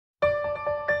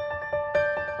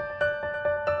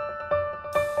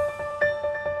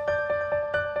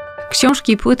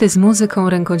Książki, płyty z muzyką,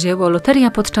 rękodzieło,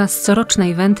 loteria podczas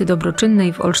corocznej Wenty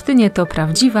Dobroczynnej w Olsztynie to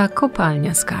prawdziwa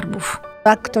kopalnia skarbów.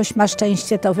 Jak ktoś ma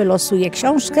szczęście, to wylosuje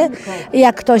książkę,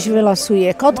 jak ktoś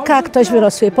wylosuje kotka, ktoś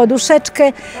wylosuje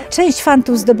poduszeczkę. Część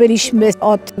fantów zdobyliśmy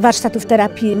od warsztatów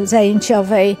terapii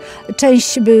zajęciowej,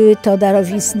 część były to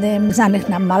darowizny znanych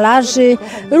nam malarzy,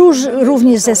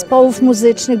 również zespołów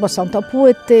muzycznych, bo są to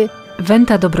płyty.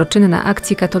 Wenta Dobroczynna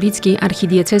Akcji Katolickiej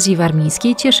Archidiecezji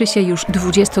Warmińskiej cieszy się już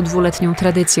 22-letnią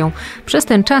tradycją. Przez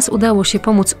ten czas udało się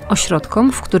pomóc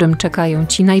ośrodkom, w którym czekają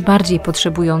ci najbardziej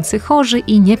potrzebujący chorzy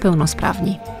i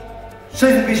niepełnosprawni.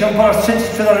 650 po raz trzeci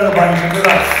sprzedane do pani.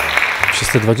 Przez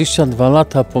te 22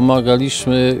 lata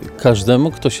pomagaliśmy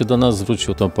każdemu, kto się do nas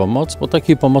zwrócił o tą pomoc, bo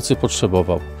takiej pomocy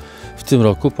potrzebował. W tym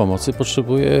roku pomocy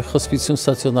potrzebuje Hospicjum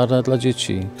Stacjonarne dla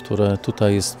dzieci, które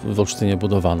tutaj jest w Olsztynie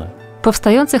budowane.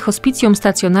 Powstające Hospicjum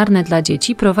Stacjonarne dla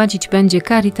dzieci prowadzić będzie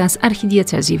Caritas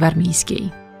Archidiecezji Warmińskiej.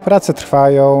 Prace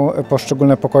trwają,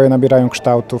 poszczególne pokoje nabierają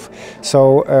kształtów,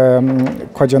 są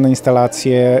kładzione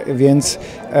instalacje, więc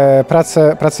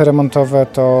prace remontowe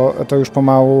to już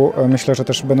pomału myślę, że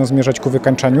też będą zmierzać ku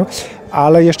wykańczeniu,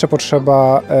 ale jeszcze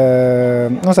potrzeba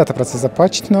za te prace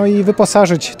zapłacić, i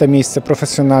wyposażyć te miejsce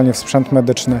profesjonalnie w sprzęt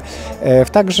medyczny, w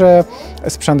także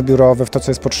sprzęt biurowy, w to,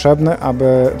 co jest potrzebne,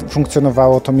 aby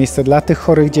funkcjonowało to miejsce dla tych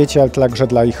chorych dzieci, ale także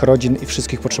dla ich rodzin i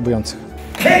wszystkich potrzebujących.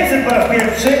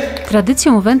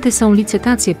 Tradycją Wenty są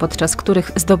licytacje, podczas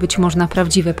których zdobyć można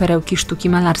prawdziwe perełki sztuki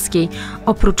malarskiej.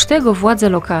 Oprócz tego władze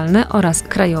lokalne oraz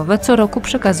krajowe co roku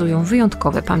przekazują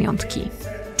wyjątkowe pamiątki.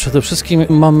 Przede wszystkim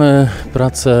mamy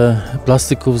pracę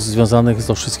plastyków związanych z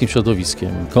olsztyńskim środowiskiem.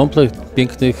 Komplet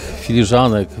pięknych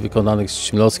filiżanek wykonanych z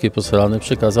śmilowskiej porcelany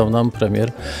przekazał nam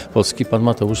premier Polski pan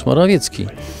Mateusz Morawiecki.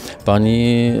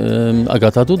 Pani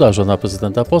Agata Duda, żona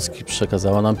prezydenta Polski,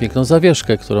 przekazała nam piękną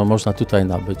zawieszkę, którą można tutaj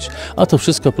nabyć. A to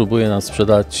wszystko próbuje nam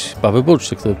sprzedać Paweł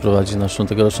Burczyk, który prowadzi naszą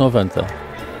tegoroczną Wentę.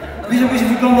 Wiesz, jak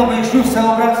wyglądał ten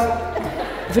obraz?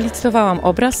 Wylicytowałam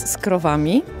obraz z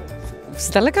krowami. Z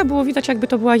daleka było widać, jakby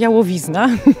to była jałowizna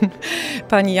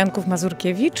pani Janków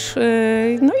Mazurkiewicz.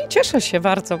 I cieszę się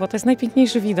bardzo, bo to jest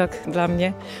najpiękniejszy widok dla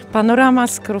mnie. Panorama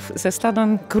z krów, ze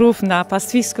stadem krów na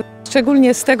pastwisku.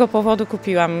 Szczególnie z tego powodu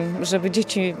kupiłam, żeby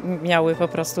dzieci miały po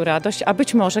prostu radość, a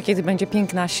być może, kiedy będzie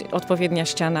piękna, odpowiednia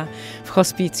ściana w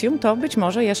hospicjum, to być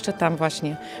może jeszcze tam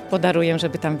właśnie podaruję,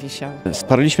 żeby tam wisiał.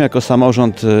 Wsparliśmy jako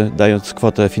samorząd, dając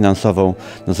kwotę finansową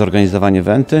na zorganizowanie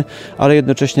Wenty, ale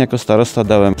jednocześnie jako starosta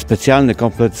dałem specjalny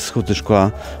komplet z huty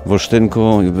szkła w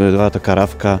Olsztynku. Była to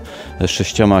karawka z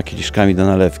 6 kieliszkami do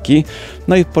nalewki.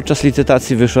 I podczas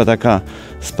licytacji wyszła taka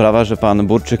sprawa, że pan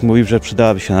Burczyk mówił, że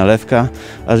przydałaby się nalewka,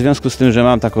 a w związku z tym, że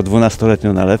mam taką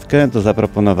 12-letnią nalewkę, to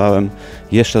zaproponowałem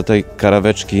jeszcze do tej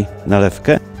karaweczki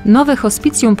nalewkę. Nowe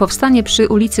hospicjum powstanie przy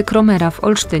ulicy Kromera w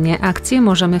Olsztynie. Akcję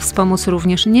możemy wspomóc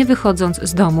również nie wychodząc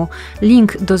z domu.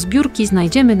 Link do zbiórki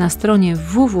znajdziemy na stronie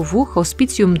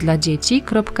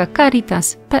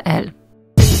www.hospicjumdladzieci.caritas.pl.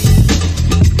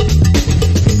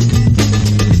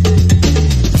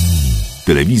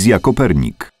 Telewizja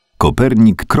Kopernik.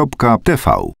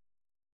 kopernik.tv